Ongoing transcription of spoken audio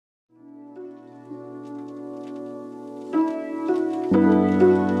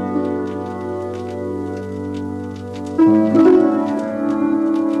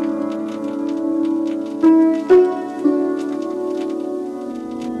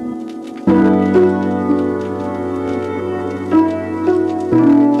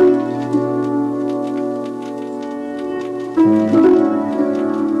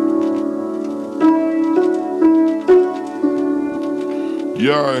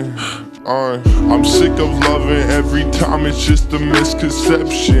I'm sick of loving, every time it's just a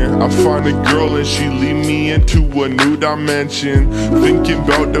misconception. I find a girl and she lead me into a new dimension. Thinking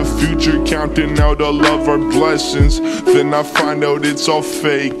about the future, counting out all of our blessings. Then I find out it's all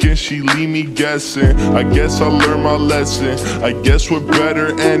fake and she leave me guessing. I guess I learned my lesson, I guess we're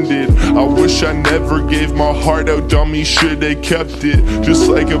better ended. I wish I never gave my heart out, dummy, should've kept it. Just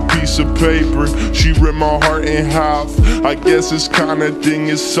like a piece of paper, she ripped my heart in half. I guess this kind of thing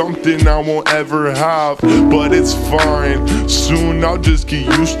is something I won't ever have, but it's fine, soon I'll just get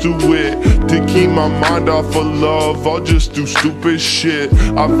used to it. To keep my mind off of love, I'll just do stupid shit.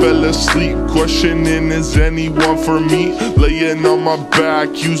 I fell asleep questioning, is anyone for me? Laying on my back,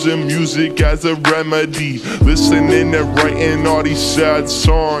 using music as a remedy. Listening and writing all these sad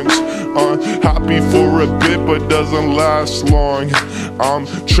songs. Happy for a bit but doesn't last long. I'm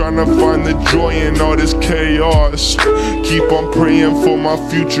trying to find the joy in all this chaos. Keep on praying for my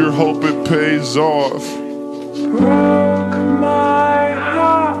future, hope it pays off. Broke my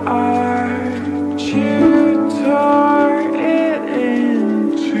heart, you tore it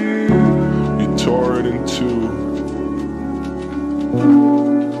in two. You tore it in two.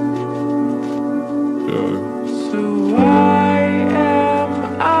 Yeah. So why am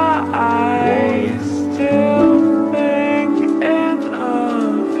I still thinking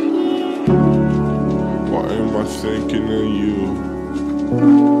of you? Why am I thinking of you?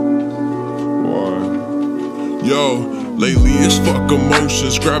 Why? Yo, lately it's fuck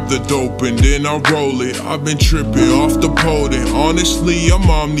emotions, grab the dope and then I roll it. I've been tripping off the potent, honestly I'm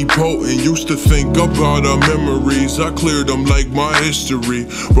omnipotent. Used to think about our memories, I cleared them like my history.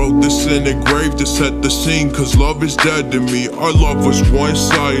 Wrote this in the grave to set the scene, cause love is dead to me. Our love was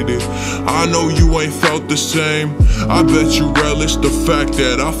one-sided, I know you ain't felt the same. I bet you relish the fact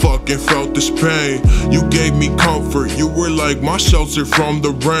that I fucking felt this pain. You gave me comfort, you were like my shelter from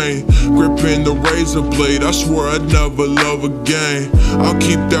the rain. Gripping the razor blade, I swore I'd never love again. I'll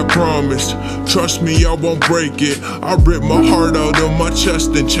keep that promise, trust me I won't break it. I ripped my heart out of my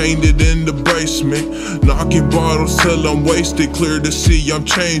chest and chained it in the basement. Knocking bottles till I'm wasted, clear to see I'm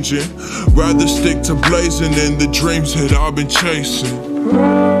changing. Rather stick to blazing than the dreams that I've been chasing.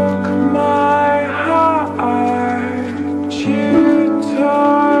 Broke my heart, you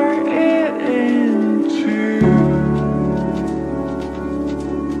tore it in two.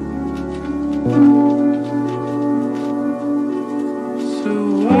 So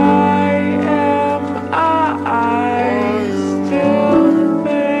why am I still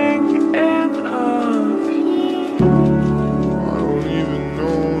thinking of you? I don't even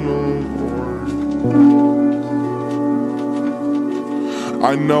know no more.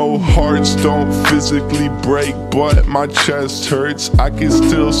 I know hearts don't physically break, but my chest hurts. I can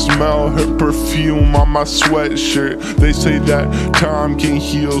still smell her perfume on my sweatshirt. They say that time can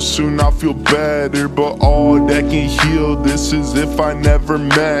heal, soon I'll feel better. But all that can heal this is if I never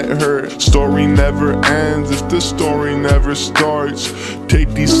met her. Story never ends if the story never starts. Take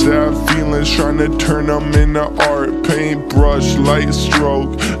these sad feelings, trying to turn them into art. Paintbrush, light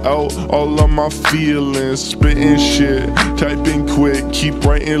stroke, out all of my feelings. Spitting shit, typing quick, keep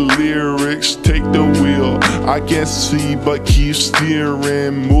writing lyrics. Take the wheel, I can't see but keep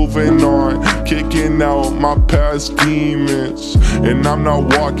steering. Moving on, kicking out my past demons. And I'm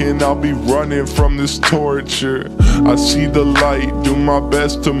not walking, I'll be running from this torture. I see the light, do my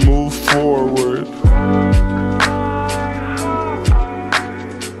best to move forward.